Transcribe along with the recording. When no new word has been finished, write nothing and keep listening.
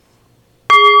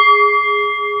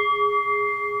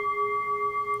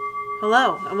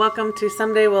Hello, and welcome to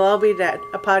Someday We'll All Be Dead,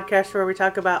 a podcast where we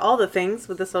talk about all the things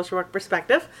with a social work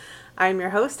perspective. I'm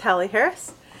your host, Hallie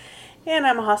Harris, and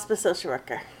I'm a hospice social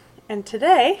worker. And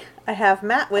today, I have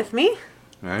Matt with me.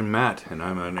 I'm Matt, and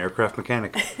I'm an aircraft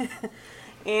mechanic.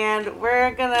 And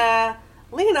we're going to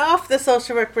lean off the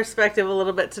social work perspective a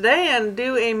little bit today and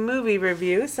do a movie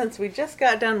review since we just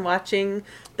got done watching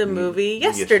the movie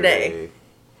yesterday.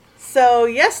 So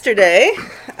yesterday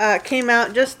came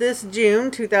out just this June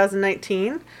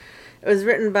 2019. It was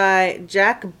written by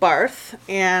Jack Barth,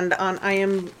 and on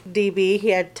IMDb he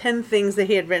had 10 things that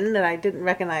he had written that I didn't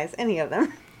recognize any of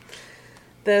them.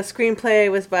 The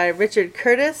screenplay was by Richard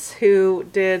Curtis, who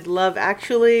did Love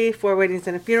Actually, Four Weddings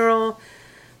and a Funeral,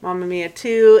 Mamma Mia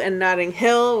 2, and Notting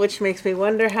Hill, which makes me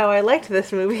wonder how I liked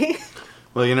this movie.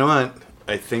 Well, you know what?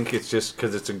 I think it's just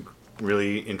because it's a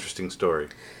really interesting story.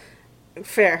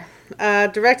 Fair.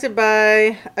 Directed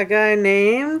by a guy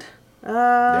named...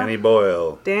 Danny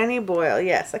Boyle. Danny Boyle,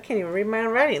 yes. I can't even read my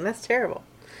own writing. That's terrible.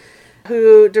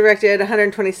 Who directed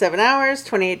 127 Hours,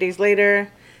 28 Days Later,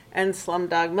 and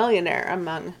Slumdog Millionaire,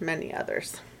 among many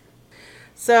others.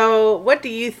 So, what do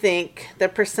you think the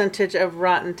percentage of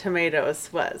Rotten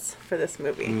Tomatoes was for this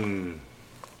movie?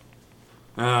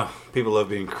 People love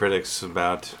being critics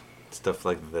about stuff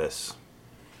like this.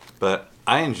 But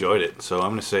I enjoyed it, so I'm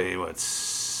going to say,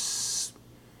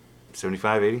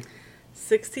 75, 80?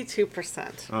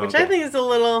 62%, which I think is a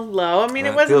little low. I mean,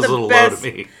 it wasn't feels the a little best. low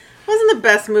to me. It wasn't the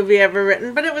best movie ever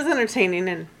written, but it was entertaining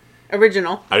and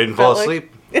original. I didn't fall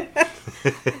asleep.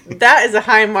 That is a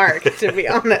high mark, to be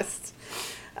honest.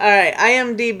 All right,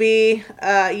 IMDb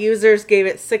users gave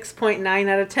it 6.9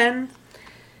 out of 10.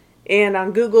 And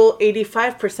on Google,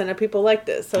 85% of people liked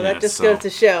it. So that just goes to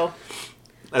show.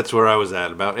 That's where I was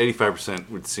at. About 85%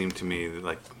 would seem to me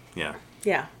like, yeah.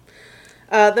 Yeah.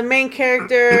 The main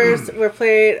characters were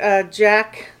played,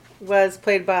 Jack was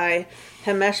played by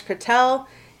Himesh Patel.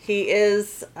 He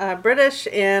is British,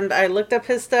 and I looked up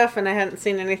his stuff, and I hadn't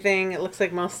seen anything. It looks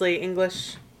like mostly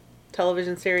English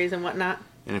television series and whatnot.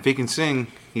 And if he can sing,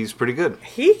 he's pretty good.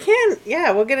 He can,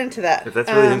 yeah, we'll get into that. If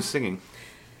that's really him singing.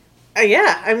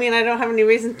 Yeah, I mean, I don't have any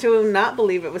reason to not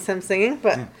believe it was him singing,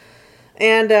 but... Yeah.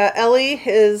 And Ellie,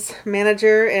 his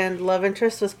manager and love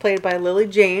interest, was played by Lily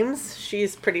James.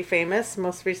 She's pretty famous,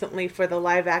 most recently for the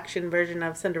live-action version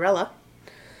of Cinderella.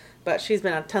 But she's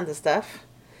been on tons of stuff.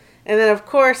 And then, of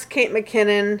course, Kate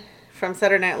McKinnon from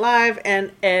Saturday Night Live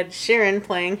and Ed Sheeran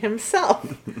playing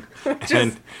himself. We'll get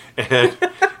to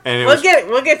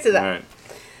that.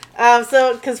 All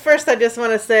right. Because first I just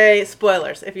want to say,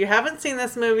 spoilers. If you haven't seen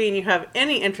this movie and you have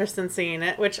any interest in seeing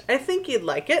it, which I think you'd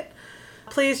like it,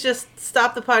 please just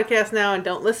stop the podcast now and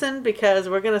don't listen, because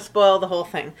we're going to spoil the whole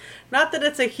thing. Not that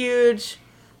it's a huge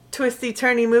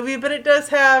twisty-turny movie, but it does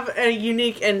have a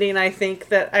unique ending, I think,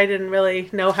 that I didn't really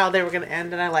know how they were going to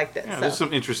end, and I liked it. Yeah, there's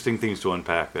some interesting things to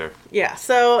unpack there. Yeah,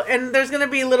 and there's going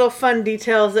to be little fun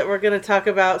details that we're going to talk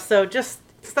about, so just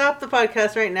stop the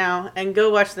podcast right now and go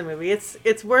watch the movie.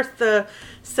 It's worth the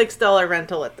 $6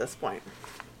 rental at this point.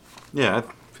 Yeah, I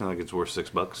feel like it's worth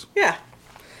 $6. Yeah.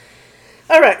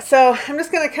 All right, so I'm just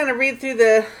going to kind of read through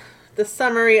the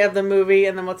summary of the movie,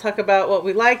 and then we'll talk about what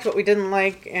we liked, what we didn't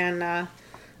like, and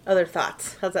other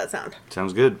thoughts. How's that sound?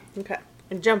 Sounds good. Okay.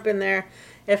 And jump in there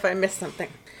if I missed something.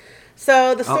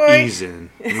 So the story... I'll ease in.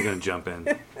 I'm going to jump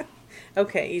in.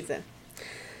 Okay, ease in.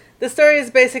 The story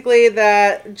is basically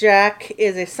that Jack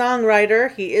is a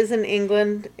songwriter. He is in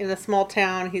England in a small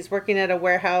town. He's working at a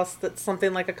warehouse that's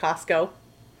something like a Costco.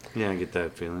 Yeah, I get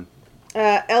that feeling.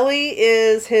 Ellie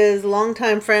is his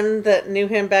longtime friend that knew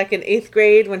him back in 8th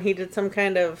grade when he did some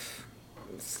kind of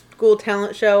school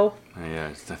talent show. Yeah,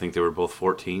 I think they were both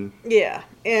 14. Yeah,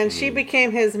 and she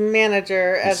became his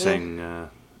manager. He sang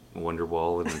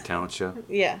Wonderwall in the talent show.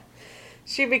 Yeah,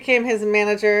 she became his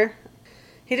manager.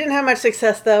 He didn't have much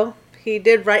success, though. He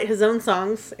did write his own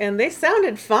songs, and they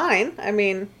sounded fine. I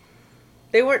mean,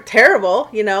 they weren't terrible,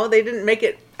 you know. They didn't make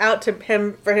it out to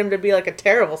him for him to be like a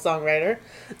terrible songwriter.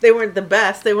 They weren't the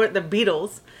best. They weren't the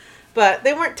Beatles, but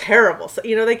they weren't terrible. So,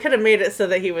 you know, they could have made it so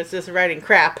that he was just writing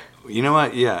crap. You know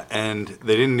what? Yeah, and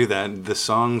they didn't do that. The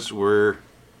songs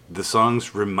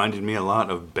reminded me a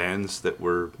lot of bands that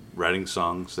were writing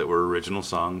songs that were original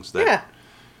songs that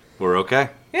were okay.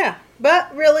 Yeah,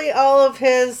 but really all of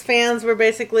his fans were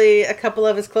basically a couple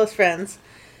of his close friends.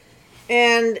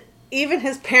 And even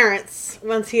his parents,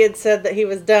 once he had said that he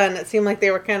was done, it seemed like they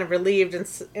were kind of relieved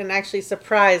and actually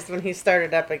surprised when he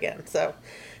started up again. So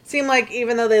it seemed like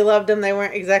even though they loved him, they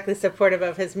weren't exactly supportive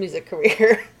of his music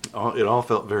career. It all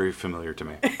felt very familiar to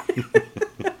me.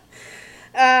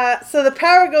 So the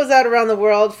power goes out around the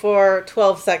world for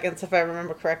 12 seconds, if I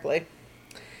remember correctly.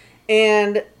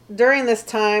 And during this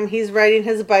time, he's riding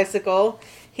his bicycle.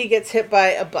 He gets hit by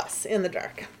a bus in the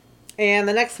dark. And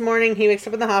the next morning, he wakes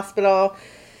up in the hospital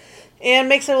and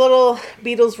makes a little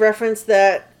Beatles reference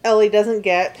that Ellie doesn't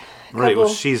get. Right, well,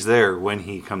 she's there when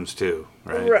he comes to,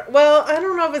 right? Well, I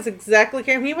don't know if it's exactly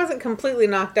him. He wasn't completely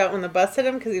knocked out when the bus hit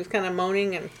him because he was kind of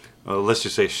moaning. And well, let's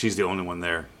just say she's the only one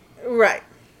there. Right.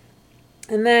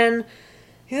 And then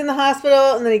he's in the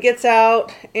hospital, and then he gets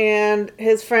out, and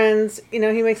his friends, he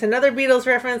makes another Beatles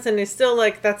reference, and he's still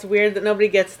like, that's weird that nobody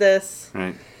gets this.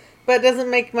 Right. But doesn't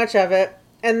make much of it.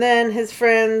 And then his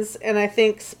friends, and I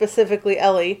think specifically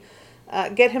Ellie,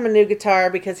 get him a new guitar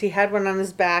because he had one on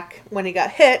his back when he got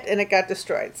hit and it got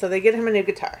destroyed. So they get him a new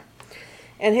guitar.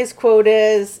 And his quote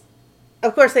is,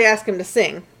 of course they ask him to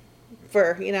sing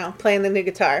for, playing the new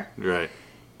guitar. Right.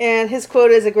 And his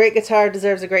quote is, a great guitar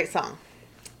deserves a great song.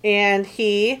 And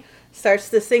he starts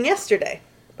to sing Yesterday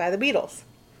by the Beatles.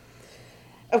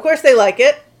 Of course they like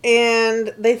it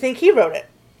and they think he wrote it.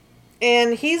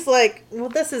 And he's like, well,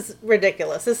 this is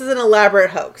ridiculous. This is an elaborate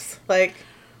hoax. Like,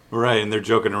 right, and they're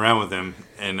joking around with him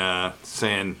and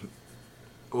saying,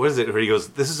 what is it? Where he goes,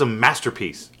 this is a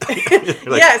masterpiece. Like,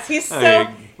 yes, he's so...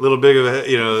 a little big of a,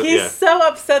 He's so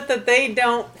upset that they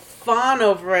don't fawn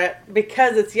over it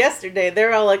because it's Yesterday.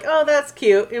 They're all like, oh, that's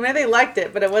cute. They liked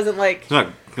it, but it wasn't like... It's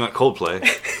not Coldplay.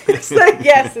 It's like,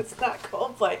 yes, it's not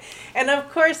Coldplay. And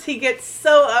of course he gets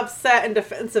so upset and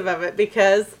defensive of it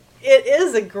because... it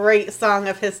is a great song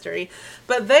of history,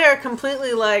 but they are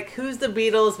completely like, who's the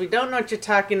Beatles? We don't know what you're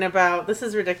talking about. This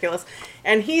is ridiculous.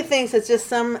 And he thinks it's just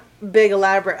some big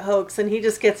elaborate hoax, and he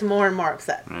just gets more and more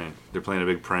upset. Right. They're playing a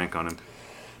big prank on him.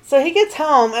 So he gets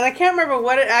home, and I can't remember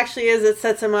what it actually is that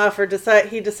sets him off, or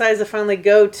he decides to finally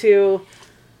go to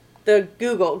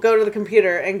the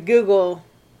computer and Google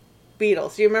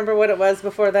Beatles. Do you remember what it was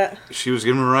before that? She was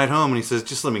giving him a ride home, and he says,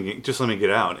 just let me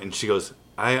get out. And she goes,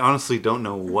 I honestly don't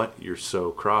know what you're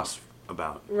so cross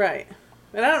about. Right.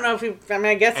 And I don't know if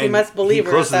I guess he must believe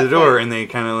her. He closes the door and they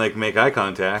kind of like make eye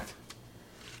contact.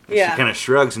 Yeah. She kind of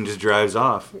shrugs and just drives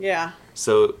off. Yeah.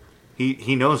 So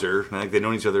he knows her. Like they've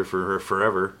known each other for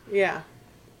forever. Yeah.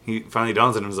 He finally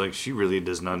dawns on him and is like, she really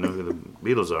does not know who the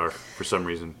Beatles are for some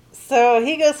reason. So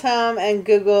he goes home and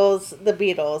Googles the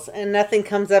Beatles, and nothing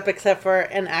comes up except for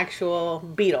an actual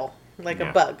beetle, like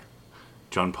a bug.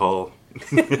 John Paul.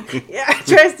 Yeah,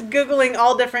 tries Googling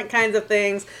all different kinds of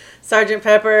things. Sgt.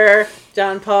 Pepper,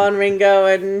 John Paul and Ringo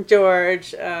and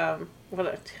George,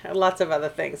 lots of other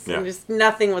things. Yeah. And just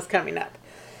nothing was coming up.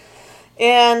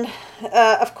 And,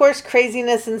 of course,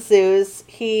 craziness ensues.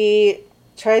 He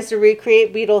tries to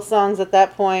recreate Beatles songs at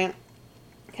that point,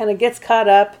 kind of gets caught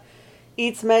up,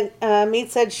 meets Ed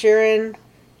Sheeran,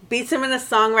 beats him in a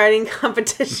songwriting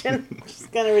competition, which is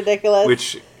kind of ridiculous.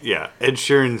 Which, yeah, Ed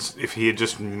Sheeran's, if he had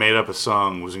just made up a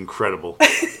song, was incredible.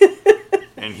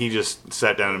 And he just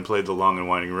sat down and played The Long and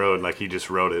Winding Road like he just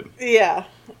wrote it. Yeah.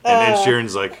 And Ed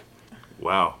Sheeran's like,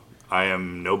 wow, I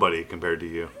am nobody compared to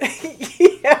you.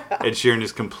 Yeah. Ed Sheeran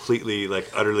is completely,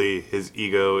 utterly, his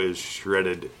ego is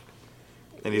shredded.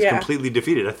 And he's completely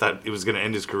defeated. I thought it was going to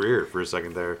end his career for a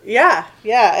second there. Yeah.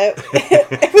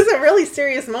 It was a really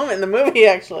serious moment in the movie,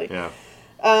 actually.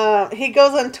 Yeah. He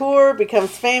goes on tour,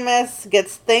 becomes famous,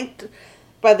 gets thanked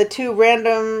by the two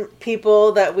random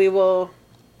people that we will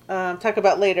talk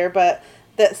about later, but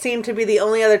that seem to be the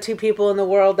only other two people in the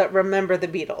world that remember the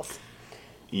Beatles.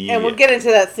 Yeah. And we'll get into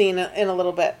that scene in a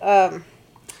little bit. But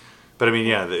I mean,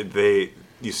 yeah,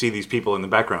 you see these people in the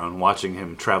background watching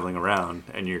him traveling around,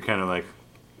 and you're kind of like,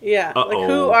 yeah, uh-oh. Like,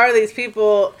 who are these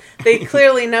people? They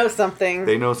clearly know something.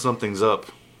 They know something's up.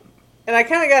 And I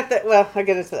kind of got that. Well, I'll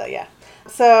get into that, yeah.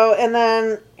 So, and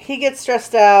then he gets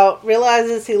stressed out,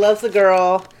 realizes he loves the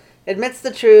girl, admits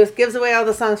the truth, gives away all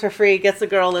the songs for free, gets the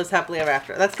girl, lives happily ever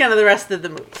after. That's kind of the rest of the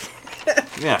movie.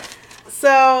 Yeah.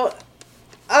 So,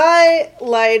 I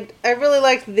really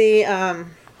liked the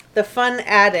fun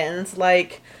add-ins,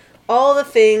 like all the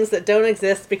things that don't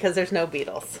exist because there's no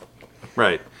Beatles.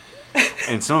 Right.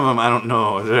 And some of them, I don't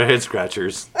know, they're head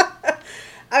scratchers.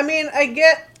 I mean, I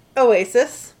get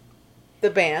Oasis, the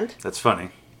band. That's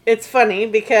funny. It's funny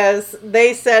because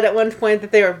they said at one point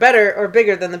that they were better or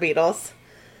bigger than the Beatles.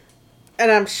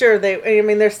 And I'm sure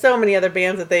there's so many other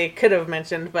bands that they could have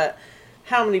mentioned, but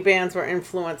how many bands were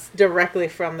influenced directly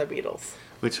from the Beatles?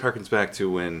 Which harkens back to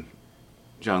when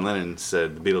John Lennon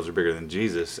said the Beatles are bigger than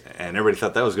Jesus, and everybody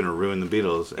thought that was going to ruin the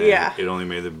Beatles, and it only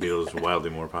made the Beatles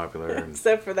wildly more popular.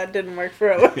 Except for that didn't work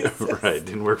for Oasis. Right,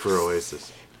 didn't work for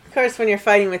Oasis. Of course, when you're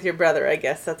fighting with your brother, I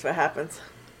guess that's what happens.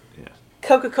 Yeah.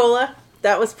 Coca-Cola,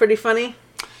 that was pretty funny.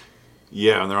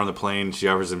 Yeah, when they're on the plane, she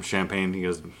offers him champagne. He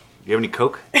goes, "Do you have any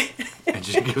Coke?" And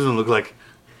she gives him a look like,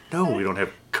 No, we don't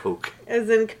have Coke. As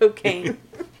in cocaine.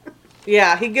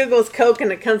 Yeah, he Googles Coke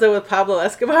and it comes up with Pablo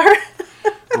Escobar.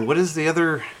 What is the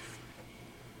other?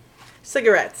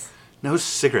 Cigarettes. No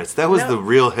cigarettes. That was the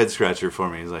real head scratcher for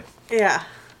me. He's like, yeah.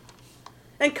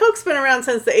 And Coke's been around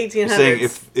since the 1800s. Saying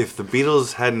if the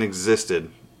Beatles hadn't existed,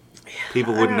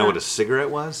 people wouldn't know what a cigarette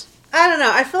was? I don't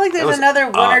know. I feel like there's another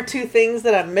one or two things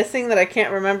that I'm missing that I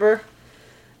can't remember.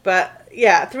 But,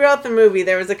 yeah, throughout the movie,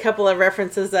 there was a couple of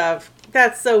references of,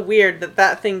 that's so weird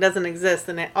that thing doesn't exist,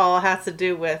 and it all has to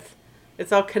do with,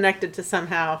 it's all connected to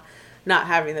somehow not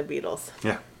having the Beatles.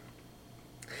 Yeah.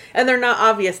 And they're not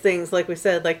obvious things, like we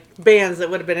said, like bands that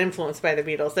would have been influenced by the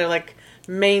Beatles. They're like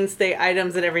mainstay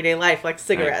items in everyday life, like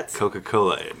cigarettes.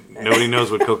 Coca-Cola. Nobody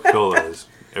knows what Coca-Cola is.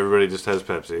 Everybody just has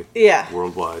Pepsi. Yeah.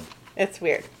 Worldwide. It's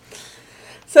weird.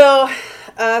 So,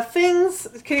 things,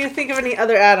 can you think of any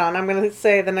other add-on? I'm going to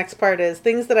say the next part is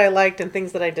things that I liked and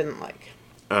things that I didn't like.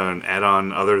 An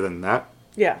add-on other than that?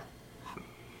 Yeah.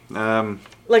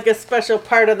 Like a special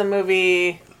part of the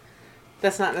movie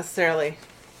that's not necessarily...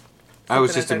 I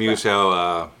was just amused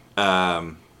how,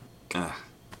 never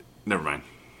mind.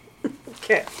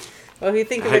 Okay. Well, if you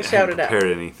think of it, shout it out. I hadn't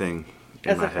prepared anything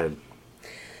in my head.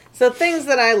 So things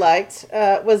that I liked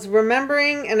was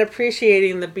remembering and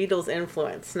appreciating the Beatles'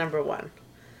 influence, number one.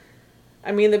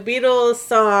 I mean, the Beatles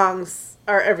songs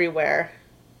are everywhere.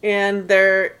 And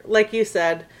they're, like you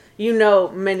said, you know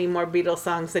many more Beatles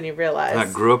songs than you realize. I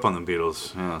grew up on the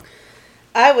Beatles, yeah.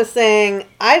 I was saying,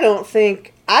 I don't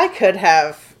think I could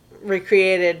have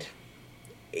recreated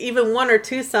even one or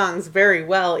two songs very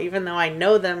well, even though I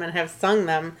know them and have sung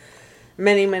them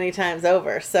many, many times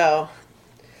over. So...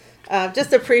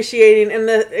 just appreciating, and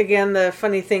the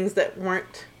funny things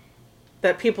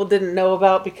that people didn't know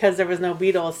about because there was no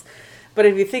Beatles. But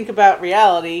if you think about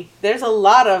reality, there's a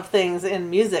lot of things in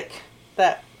music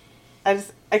that I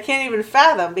can't even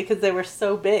fathom because they were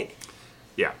so big.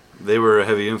 Yeah, they were a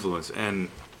heavy influence, and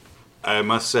I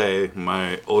must say,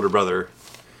 my older brother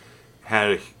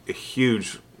had a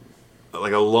huge,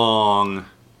 like a long,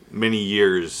 many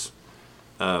years.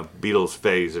 Beatles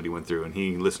phase that he went through, and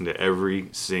he listened to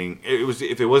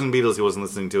if it wasn't Beatles, he wasn't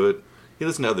listening to it. He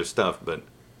listened to other stuff, but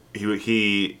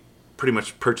he pretty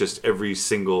much purchased every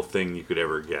single thing you could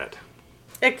ever get.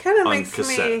 It kind of makes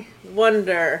me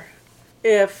wonder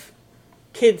if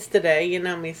kids today, you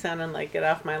know me sounding like get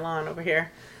off my lawn over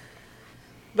here,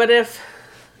 but if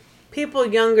people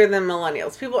younger than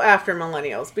millennials, people after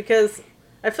millennials, because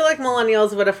I feel like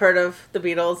millennials would have heard of the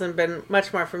Beatles and been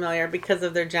much more familiar because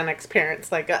of their Gen X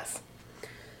parents like us.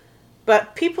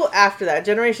 But people after that,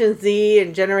 Generation Z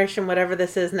and Generation whatever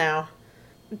this is now,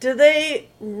 do they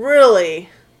really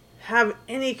have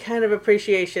any kind of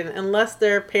appreciation unless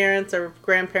their parents or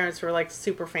grandparents were like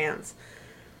super fans?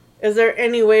 Is there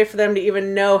any way for them to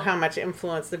even know how much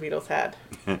influence the Beatles had?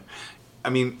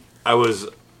 I mean, I was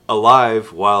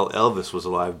alive while Elvis was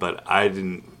alive, but I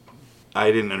didn't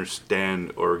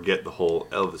understand or get the whole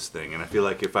Elvis thing. And I feel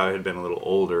like if I had been a little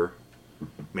older,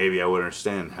 maybe I would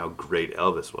understand how great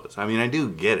Elvis was. I mean, I do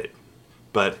get it.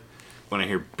 But when I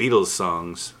hear Beatles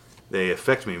songs, they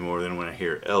affect me more than when I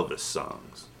hear Elvis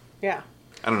songs. Yeah.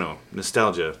 I don't know.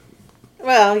 Nostalgia.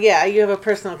 Well, yeah, you have a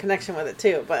personal connection with it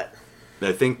too, but...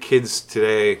 I think kids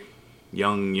today,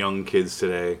 young kids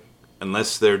today,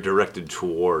 unless they're directed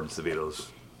towards the Beatles,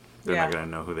 they're not going to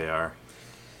know who they are.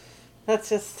 That's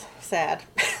just sad.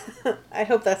 I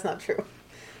hope that's not true.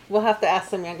 We'll have to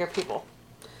ask some younger people.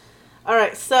 All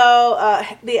right, so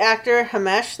the actor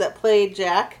Hamesh that played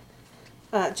Jake.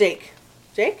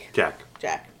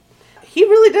 He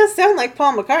really does sound like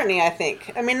Paul McCartney, I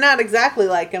think. I mean, not exactly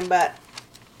like him, but...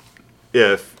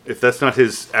 Yeah, if that's not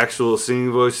his actual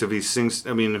singing voice, if he sings...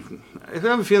 I mean, I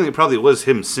have a feeling it probably was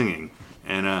him singing.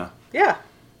 And, yeah.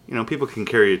 You know, people can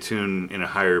carry a tune in a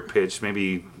higher pitch.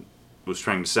 Maybe was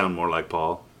trying to sound more like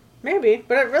Paul. Maybe,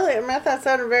 but I thought that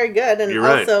sounded very good, and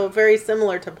also very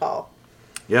similar to Paul.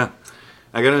 Yeah.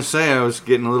 I gotta say, I was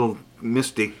getting a little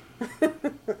misty.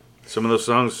 Some of those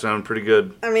songs sound pretty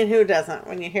good. I mean, who doesn't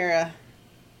when you hear a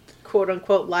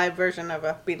quote-unquote live version of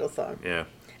a Beatles song? Yeah.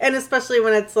 And especially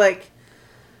when it's like,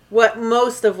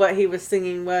 most of what he was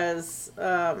singing was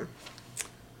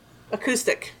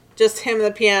acoustic. Just him and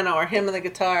the piano or him and the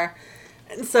guitar.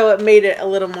 And so it made it a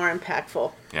little more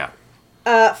impactful. Yeah.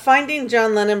 Finding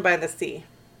John Lennon by the Sea.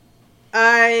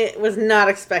 I was not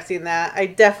expecting that. I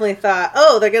definitely thought,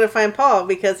 they're going to find Paul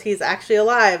because he's actually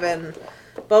alive and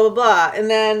blah, blah, blah. And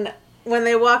then when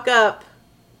they walk up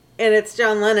and it's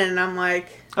John Lennon, and I'm like...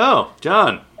 Oh,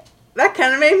 John. That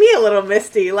kind of made me a little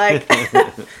misty. Like,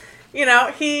 you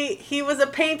know, he was a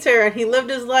painter and he lived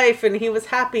his life and he was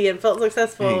happy and felt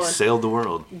successful. And he sailed the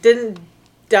world. Didn't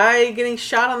die getting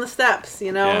shot on the steps,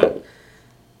 you know?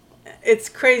 Yeah. It's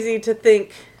crazy to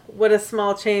think what a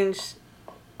small change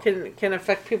can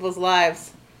affect people's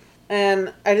lives.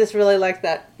 And I just really like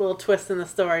that little twist in the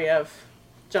story of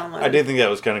John Lennon. I did think that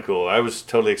was kind of cool. I was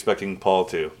totally expecting Paul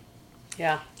to.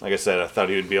 Yeah. Like I said, I thought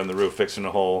he would be on the roof fixing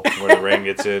a hole where the rain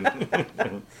gets in.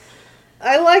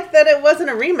 I like that it wasn't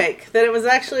a remake, that it was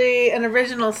actually an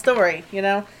original story, you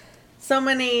know? So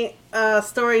many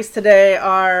stories today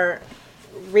are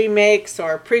remakes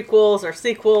or prequels or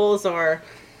sequels or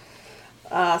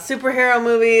superhero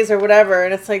movies or whatever.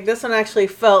 And it's like this one actually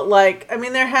felt like, I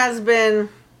mean, there has been,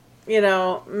 you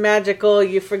know, magical,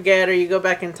 you forget or you go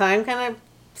back in time kind of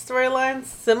storylines,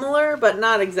 similar, but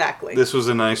not exactly. This was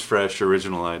a nice, fresh,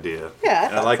 original idea. Yeah,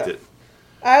 I liked it.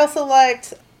 I also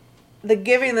liked the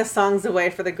giving the songs away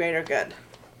for the greater good.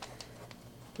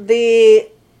 The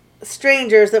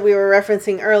strangers that we were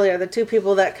referencing earlier, the two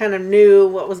people that kind of knew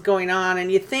what was going on,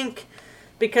 and you think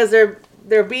because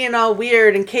they're being all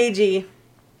weird and cagey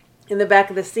in the back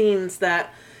of the scenes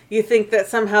that you think that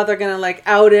somehow they're going to like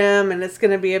out him and it's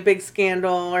going to be a big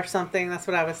scandal or something. That's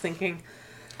what I was thinking.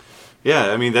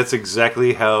 Yeah, I mean, that's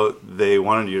exactly how they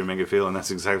wanted you to make it feel, and that's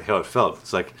exactly how it felt.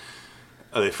 It's like,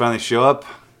 they finally show up,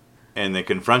 and they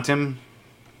confront him.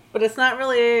 But it's not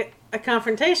really a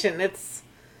confrontation. It's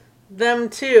them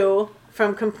two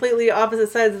from completely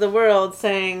opposite sides of the world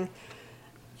saying,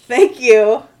 thank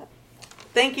you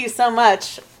so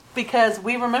much, because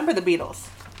we remember the Beatles.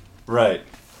 Right.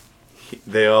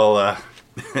 They all,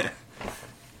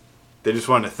 they just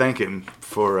wanted to thank him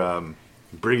for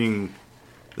bringing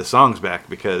the songs back,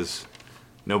 because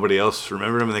nobody else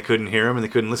remembered him and they couldn't hear him and they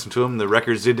couldn't listen to him. The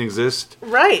records didn't exist.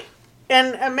 Right.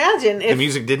 And imagine if the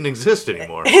music didn't exist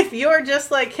anymore. If you're just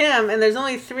like him and there's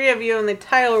only 3 of you in the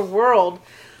entire world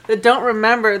that don't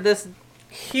remember this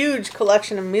huge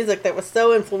collection of music that was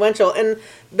so influential, and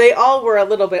they all were a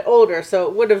little bit older, so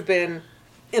it would have been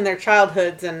in their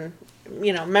childhoods and,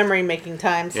 you know, memory making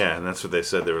times. Yeah, and that's what they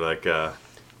said. They were like, don't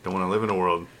want to live in a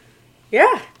world.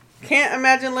 Yeah. Can't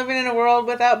imagine living in a world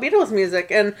without Beatles music.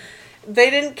 And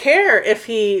they didn't care if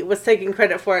he was taking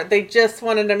credit for it. They just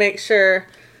wanted to make sure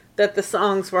that the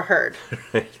songs were heard.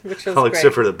 Right. Which was all great.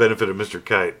 Except for the benefit of Mr.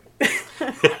 Kite.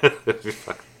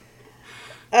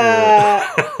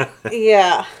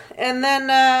 Yeah. And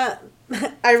then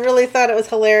I really thought it was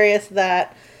hilarious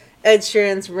that Ed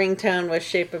Sheeran's ringtone was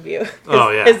Shape of You.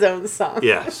 His own song.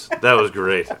 Yes, that was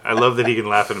great. I love that he can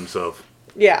laugh at himself.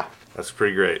 Yeah. That's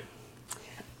pretty great.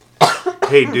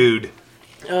 Hey, dude.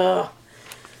 Yeah.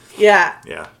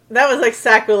 Yeah. That was like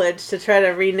sacrilege to try to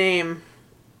rename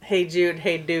Hey Jude,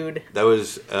 Hey Dude. That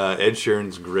was Ed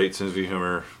Sheeran's great sense of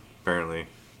humor, apparently.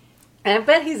 And I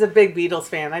bet he's a big Beatles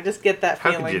fan. I just get that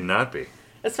feeling. How could you not be?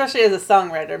 Especially as a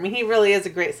songwriter. I mean, he really is a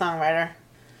great songwriter.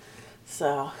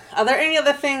 So, are there any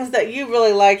other things that you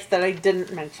really liked that I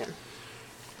didn't mention?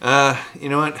 You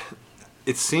know what?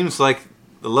 It seems like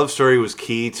the love story was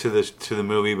key to the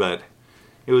movie, but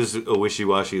it was a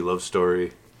wishy-washy love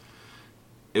story.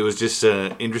 It was just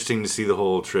interesting to see the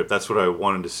whole trip. That's what I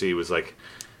wanted to see, was like,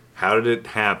 how did it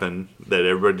happen that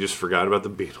everybody just forgot about the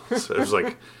Beatles? It was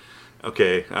like,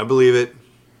 okay, I believe it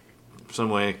some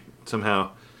way,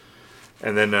 somehow.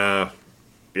 And then,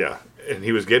 yeah, and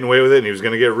he was getting away with it, and he was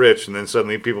going to get rich, and then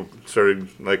suddenly people started,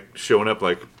 like, showing up,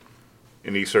 like,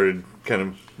 and he started kind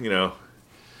of, you know,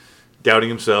 doubting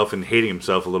himself and hating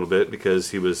himself a little bit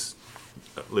because he was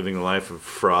living a life of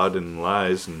fraud and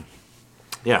lies, and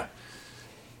yeah.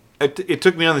 It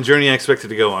took me on the journey I expected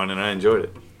to go on, and I enjoyed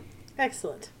it.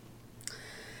 Excellent.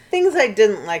 Things I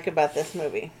didn't like about this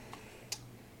movie.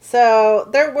 So,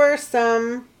 there were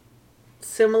some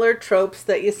similar tropes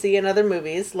that you see in other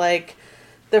movies, like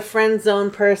the friend zone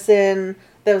person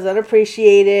that was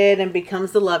unappreciated and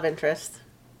becomes the love interest.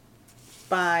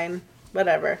 Fine.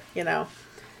 Whatever, you know.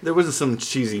 There wasn't some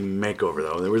cheesy makeover,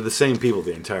 though. They were the same people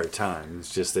the entire time.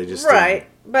 It's just, they just... Right.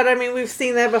 But, I mean, we've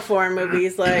seen that before in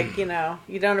movies. Like, you know,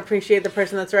 you don't appreciate the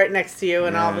person that's right next to you,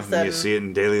 and all of a sudden... You see it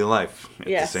in daily life at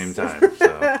the same time.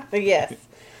 So. Yes.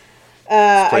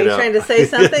 Are you trying to say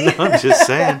something? No, I'm just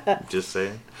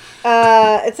saying.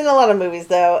 It's in a lot of movies,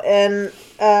 though. And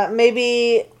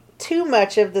maybe too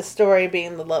much of the story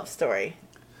being the love story.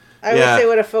 I wish they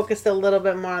would have focused a little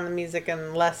bit more on the music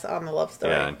and less on the love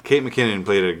story. Yeah, Kate McKinnon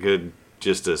played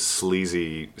a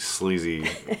sleazy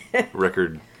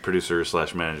record producer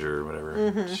 / manager or whatever.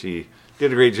 Mm-hmm. She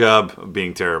did a great job of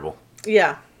being terrible.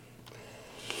 Yeah.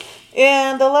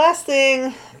 And the last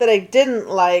thing that I didn't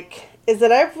like is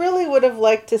that I really would have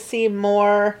liked to see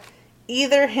more,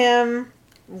 either him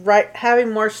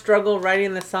having more struggle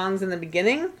writing the songs in the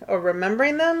beginning or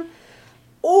remembering them,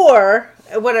 Or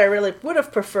what I really would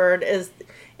have preferred is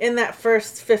in that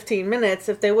first 15 minutes,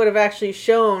 if they would have actually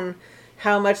shown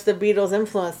how much the Beatles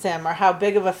influenced him or how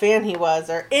big of a fan he was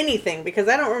or anything, because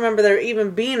I don't remember there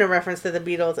even being a reference to the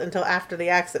Beatles until after the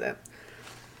accident.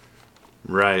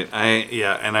 Right.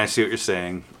 And I see what you're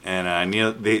saying, and I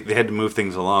knew they had to move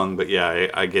things along, but yeah,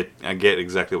 I get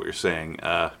exactly what you're saying.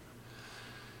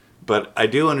 But I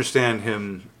do understand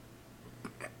him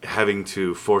having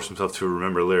to force himself to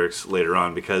remember lyrics later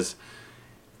on, because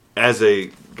as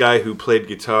a guy who played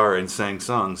guitar and sang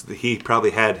songs, he probably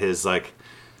had his like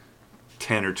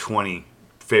 10 or 20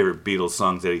 favorite Beatles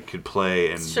songs that he could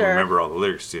play and remember all the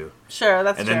lyrics to. Sure,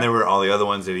 that's true. And then there were all the other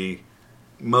ones that he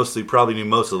probably knew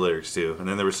most of the lyrics to, and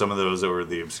then there were some of those that were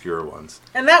the obscure ones.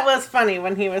 And that was funny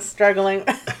when he was struggling.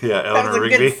 Yeah, That was a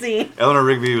Rigby. good scene. Eleanor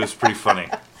Rigby was pretty funny.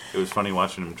 It was funny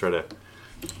watching him try to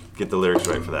get the lyrics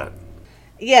right for that.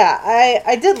 Yeah,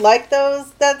 I did like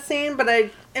that scene, but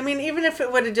I mean, even if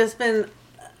it would have just been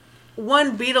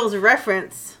one Beatles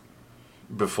reference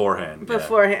beforehand,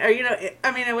 or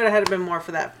I mean, it would have had to been more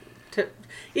for that.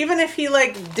 Even if he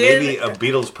did maybe a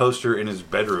Beatles poster in his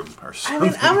bedroom or something.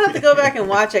 I mean, I'm gonna have to go back and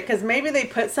watch it because maybe they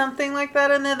put something like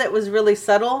that in there that was really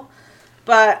subtle.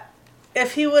 But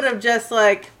if he would have just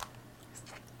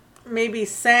maybe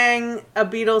sang a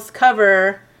Beatles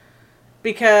cover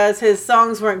because his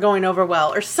songs weren't going over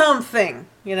well or something,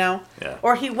 Yeah.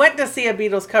 Or he went to see a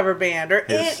Beatles cover band or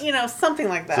something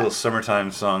like that. His little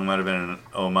summertime song might have been an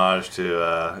homage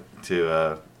to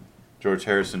George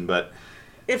Harrison, but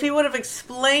if he would have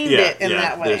explained it in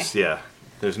that way.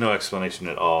 There's no explanation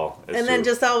at all. And then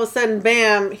just all of a sudden,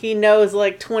 bam, he knows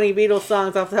 20 Beatles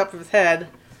songs off the top of his head.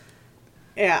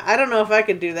 Yeah, I don't know if I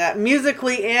could do that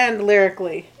musically and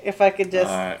lyrically. If I could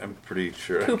just, I'm pretty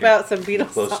sure poop out some Beatles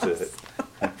close songs. to it.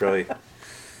 I'd probably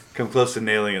come close to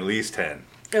nailing at least 10.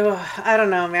 Ugh, I don't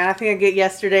know, man. I think I get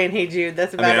Yesterday and Hey Jude.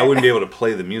 That's about it. I wouldn't be able to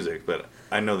play the music, but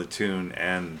I know the tune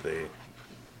and the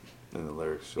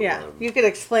lyrics. So yeah, you could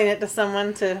explain it to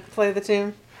someone to play the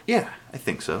tune. Yeah, I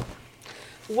think so.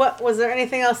 What was there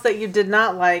anything else that you did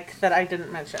not like that I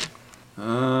didn't mention?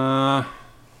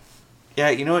 Yeah,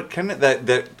 you know what? Kind of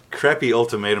that crappy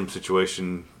ultimatum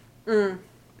situation. Kind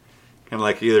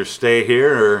of either stay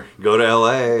here or go to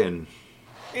L.A. and.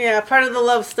 Yeah, part of the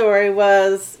love story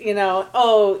was,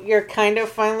 you're kind of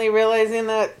finally realizing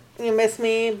that you miss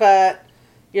me, but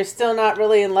you're still not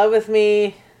really in love with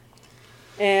me.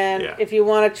 And if you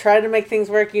want to try to make things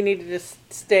work, you need to just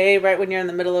stay right when you're in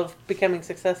the middle of becoming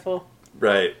successful.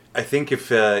 Right. I think if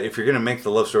you're going to make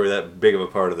the love story that big of a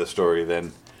part of the story,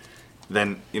 then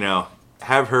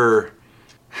have her,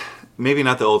 maybe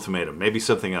not the ultimatum, maybe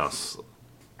something else.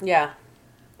 Yeah.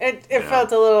 It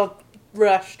felt a little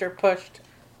rushed or pushed.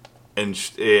 And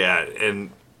he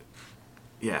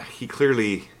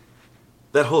clearly,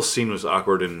 that whole scene was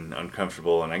awkward and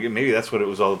uncomfortable, and maybe that's what it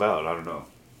was all about. I don't know.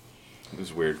 It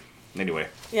was weird. Anyway.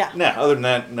 Yeah. Nah, other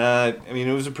than that, I mean,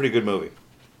 it was a pretty good movie.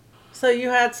 So you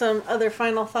had some other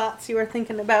final thoughts you were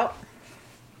thinking about?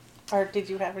 Or did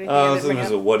you have anything? I was thinking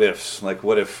of what ifs.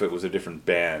 What if it was a different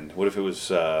band? What if it was...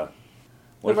 the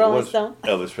Rolling Stones?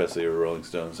 Elvis Presley or Rolling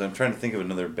Stones. I'm trying to think of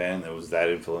another band that was that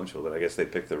influential, but I guess they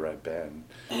picked the right band.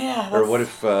 Yeah. Or what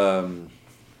if... I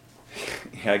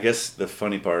guess the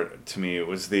funny part to me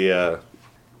was the...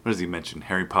 what does he mention?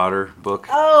 Harry Potter book?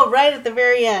 Oh, right at the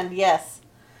very end, yes.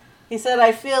 He said,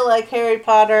 I feel like Harry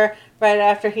Potter right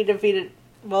after he defeated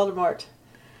Voldemort.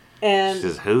 And she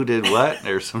says, who did what?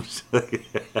 Or something.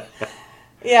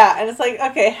 Yeah, and it's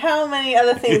okay, how many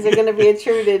other things are going to be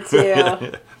attributed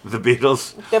to... The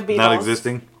Beatles? The Beatles. Not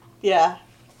existing? Yeah.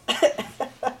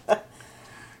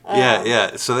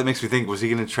 Yeah. So that makes me think, was he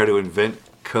going to try to invent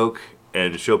Coke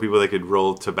and show people they could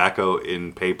roll tobacco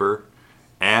in paper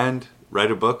and write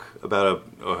a book about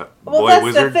a boy that's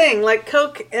wizard? The thing.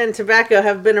 Coke and tobacco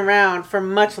have been around for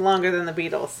much longer than the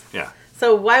Beatles. Yeah.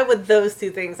 So why would those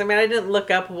two things? I mean, I didn't look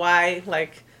up why,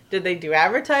 did they do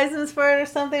advertisements for it or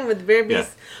something with Beer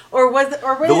Beast? Yeah. Or were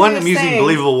the one amusing,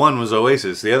 believable one was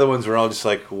Oasis. The other ones were all just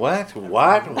what?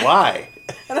 Why?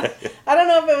 I don't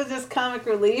know if it was just comic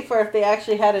relief or if they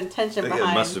actually had intention behind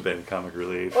it. It must have been comic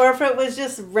relief. Or if it was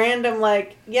just random,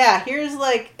 here's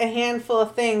a handful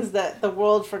of things that the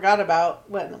world forgot about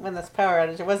when this power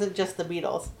outage. It wasn't just the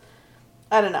Beatles.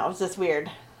 I don't know. It was just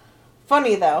weird.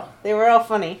 Funny, though. They were all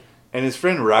funny. And his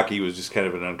friend Rocky was just kind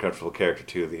of an uncomfortable character,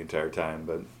 too, the entire time.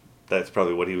 But that's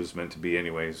probably what he was meant to be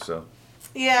anyways, so.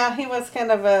 Yeah, he was kind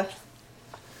of a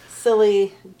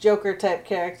silly Joker-type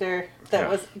character that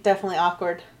was definitely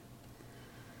awkward.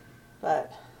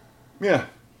 But. Yeah,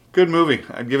 good movie.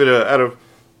 I'd give it out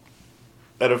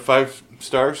of 5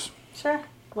 stars. Sure.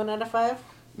 1 out of 5.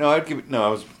 No, I'd give it. No, I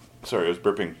was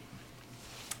burping.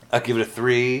 I'd give it a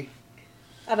 3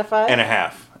 out of 5 and a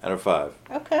half out of 5.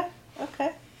 Okay.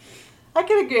 I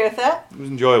can agree with that. It was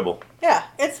enjoyable. Yeah,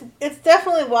 it's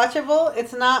definitely watchable.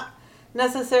 It's not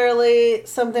necessarily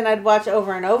something I'd watch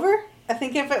over and over. I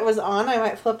think if it was on, I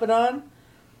might flip it on.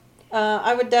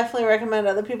 I would definitely recommend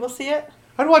other people see it.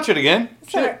 I'd watch it again.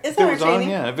 It's if it was on, entertaining.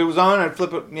 yeah. If it was on, I'd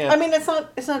flip it. Yeah. I mean, it's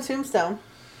not Tombstone.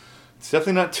 It's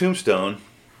definitely not Tombstone.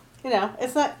 You know,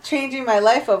 it's not changing my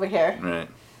life over here. Right.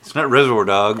 It's not Reservoir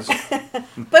Dogs.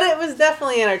 But it was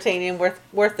definitely entertaining,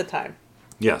 worth the time.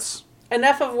 Yes.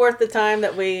 Enough of worth the time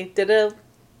that we did a.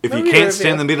 If you can't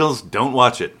stand the Beatles, don't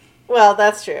watch it. Well,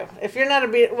 that's true. If you're not a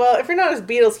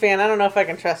Beatles fan, I don't know if I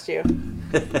can trust you.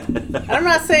 I'm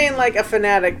not saying like a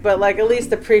fanatic, but like at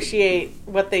least appreciate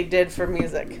what they did for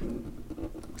music.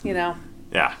 You know.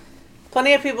 Yeah.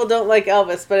 Plenty of people don't like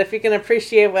Elvis, but if you can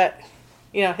appreciate what,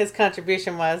 his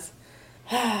contribution was,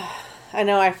 I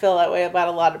know I feel that way about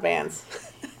a lot of bands,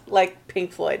 like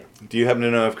Pink Floyd. Do you happen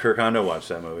to know if Kirk Hondo watched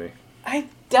that movie? I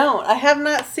don't. I have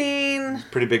not seen.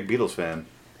 Pretty big Beatles fan.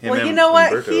 Well, you know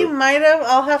what? He might have.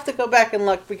 I'll have to go back and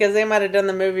look because they might have done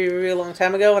the movie review a long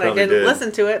time ago, and Probably I didn't did.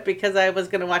 listen to it because I was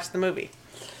going to watch the movie.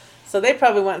 So they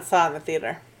probably went and saw it in the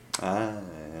theater. Yeah.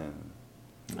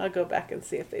 I'll go back and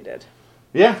see if they did.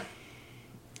 Yeah.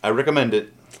 I recommend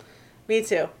it. Me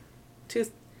too.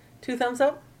 Two thumbs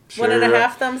up? Sure.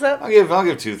 1.5 thumbs up? I'll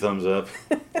give 2 thumbs up.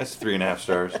 That's 3.5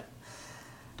 stars.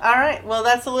 All right. Well,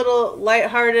 that's a little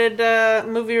lighthearted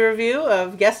movie review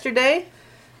of Yesterday.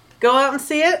 Go out and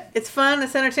see it. It's fun.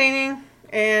 It's entertaining.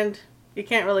 And you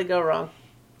can't really go wrong.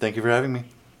 Thank you for having me.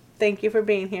 Thank you for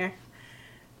being here.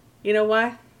 You know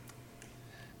why?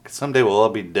 'Cause someday we'll all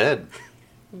be dead.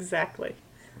 Exactly.